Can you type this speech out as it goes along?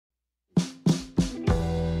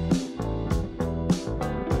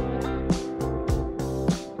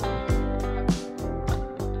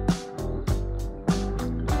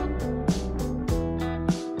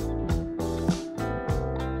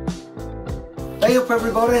Hey up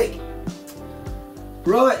everybody!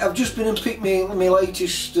 Right, I've just been and picked my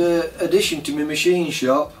latest addition to my machine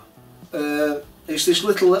shop. It's this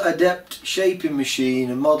little Adept shaping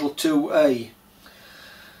machine, a Model 2A.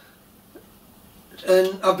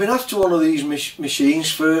 And I've been after one of these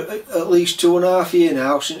machines for at least 2.5 years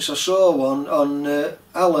now, since I saw one on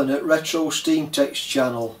Alan at Retro Steam Tech's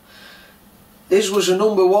channel. His was a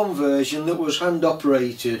 #1 version that was hand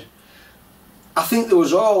operated. I think they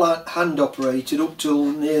was all hand operated up till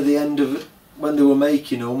near the end of it, when they were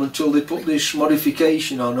making them, until they put this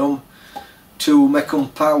modification on them to make them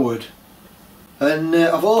powered. And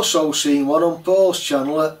I've also seen one on Paul's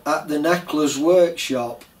channel at the Knackler's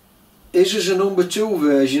workshop. His is a #2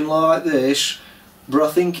 version like this, but I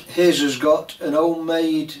think his has got an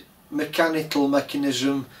homemade mechanical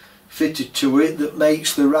mechanism fitted to it that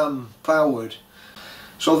makes the RAM powered.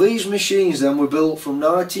 So these machines then were built from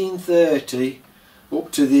 1930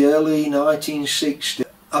 up to the early 1960s.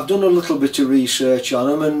 I've done a little bit of research on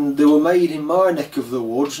them, and they were made in my neck of the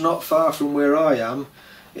woods, not far from where I am,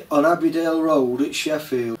 on Abbeydale Rd at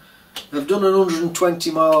Sheffield. I've done an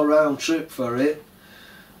 120-mile round trip for it,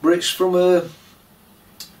 but it's from a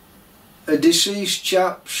deceased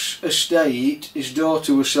chap's estate. His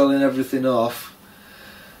daughter was selling everything off,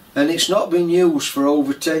 and it's not been used for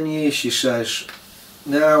over 10 years, she says.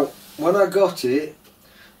 Now, when I got it,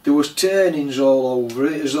 there was turnings all over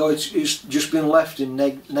it, as though it's just been left and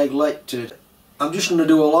neglected. I'm just going to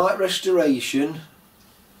do a light restoration,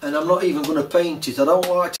 and I'm not even going to paint it. I don't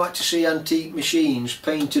like to see antique machines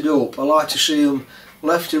painted up. I like to see them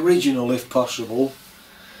left original if possible.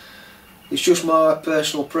 It's just my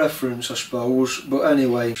personal preference, I suppose, but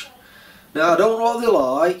anyway. Now, I don't know what they're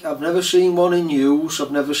like. I've never seen one in use.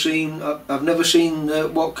 I've never seen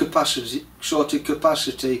what sort of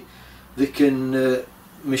capacity they can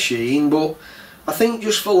machine, but I think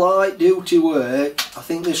just for light duty work, I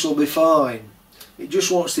think this will be fine. It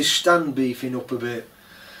just wants this stand beefing up a bit.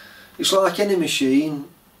 It's like any machine.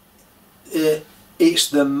 It's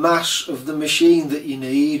the mass of the machine that you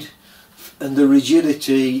need, and the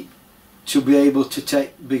rigidity to be able to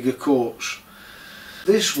take bigger cuts.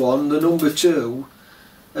 This one, the #2,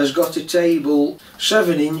 has got a table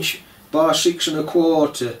 7" by 6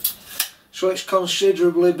 1/4, so it's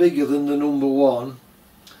considerably bigger than the #1.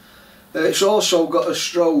 It's also got a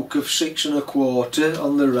stroke of 6 1/4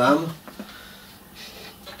 on the RAM.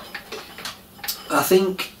 I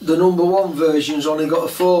think the #1 version's only got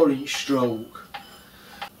a 4" stroke.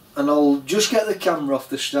 And I'll just get the camera off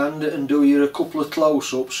the stand and do you a couple of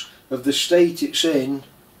close-ups of the state it's in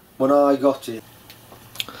when I got it.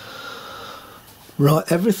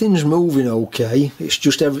 Right, everything's moving okay, it's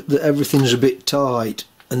just that everything's a bit tight.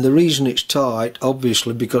 And the reason it's tight,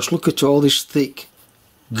 obviously, because look at all this thick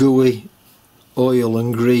gooey oil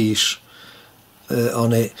and grease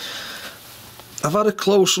on it. I've had a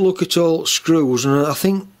close look at all screws, and I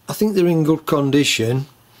think they're in good condition.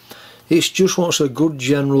 It just wants a good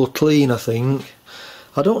general clean, I think.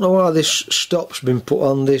 I don't know why this stop's been put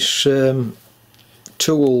on this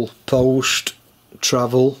tool post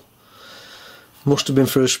travel. Must have been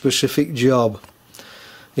for a specific job.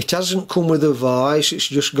 It hasn't come with a vise, it's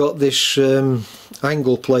just got this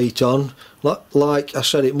angle plate on. Like I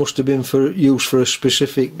said, it must have been for use for a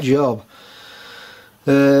specific job.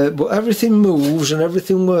 But everything moves and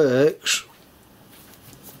everything works.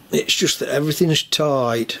 It's just that everything's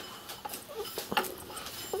tight.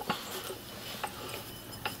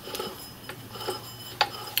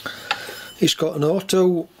 It's got an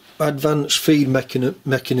auto advanced feed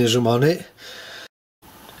mechanism on it.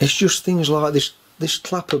 It's just things like this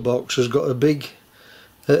clapper box has got a big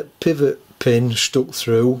pivot pin stuck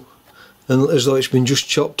through, and as though it's been just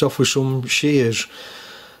chopped off with some shears.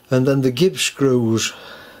 And then the Gibbs screws,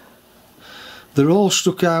 they're all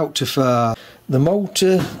stuck out too far. The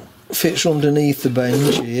motor fits underneath the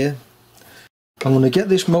bench here. I'm going to get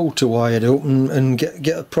this motor wired up and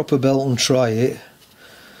get a proper belt and try it.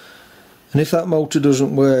 And if that motor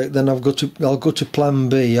doesn't work, then I'll go to plan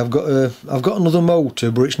B. I've got another motor,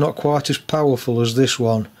 but it's not quite as powerful as this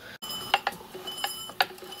one.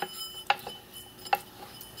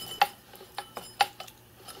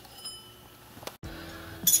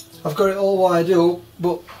 I've got it all wired up,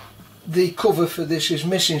 but the cover for this is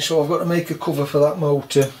missing, so I've got to make a cover for that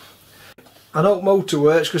motor. I know motor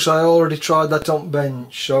works because I already tried that on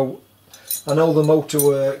bench, so I know the motor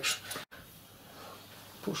works.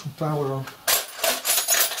 Put some power on.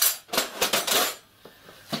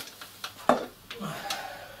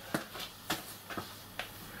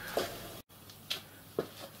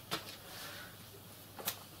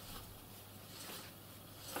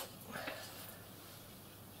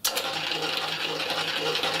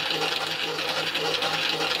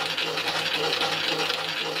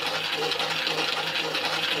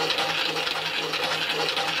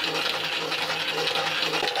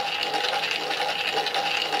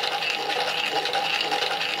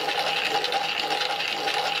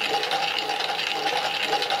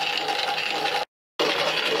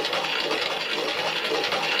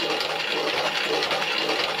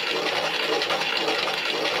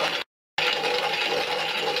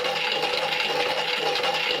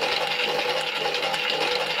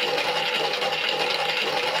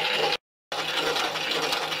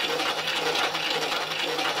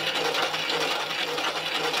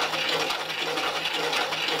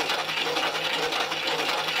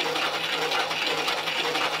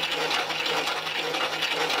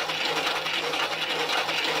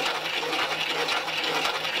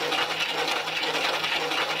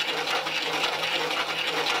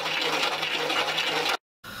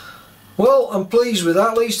 Well, I'm pleased with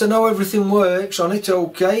that. At least I know everything works on it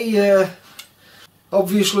okay.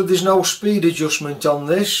 Obviously there's no speed adjustment on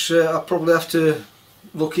this. I'll probably have to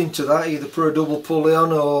look into that, either put a double pulley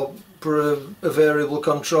on or put a variable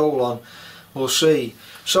control on. We'll see.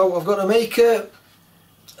 So I've got to make a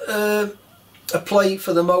plate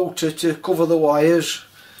for the motor to cover the wires.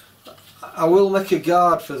 I will make a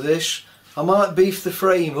guard for this. I might beef the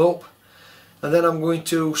frame up, and then I'm going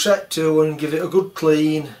to set to and give it a good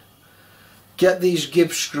clean, get these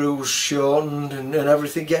Gibbs screws shortened and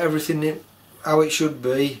everything, get everything in how it should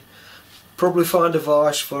be, probably find a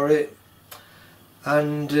vice for it,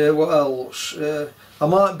 and what else, I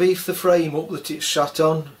might beef the frame up that it's sat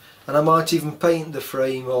on, and I might even paint the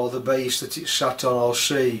frame or the base that it's sat on. I'll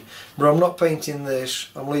see, but I'm not painting this,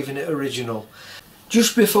 I'm leaving it original.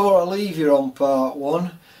 Just before I leave you on part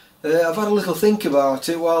 1, I've had a little think about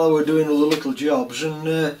it while I were doing all the little jobs,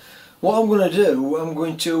 and what I'm going to do, I'm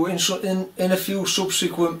going to, in a few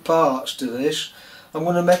subsequent parts to this, I'm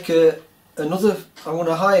going to make I'm going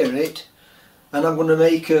to hire it, and I'm going to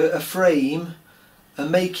make a frame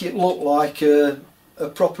and make it look like a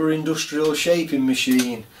proper industrial shaping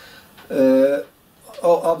machine,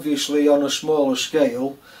 obviously on a smaller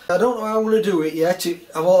scale. I don't know how I'm going to do it yet.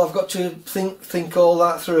 I've got to think all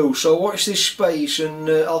that through, so watch this space, and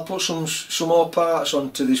I'll put some more parts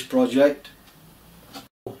onto this project.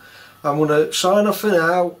 I'm going to sign off for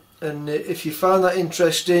now, and if you found that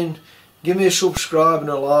interesting, give me a subscribe and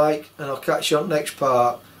a like, and I'll catch you on the next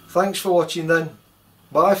part. Thanks for watching then.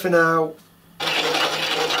 Bye for now.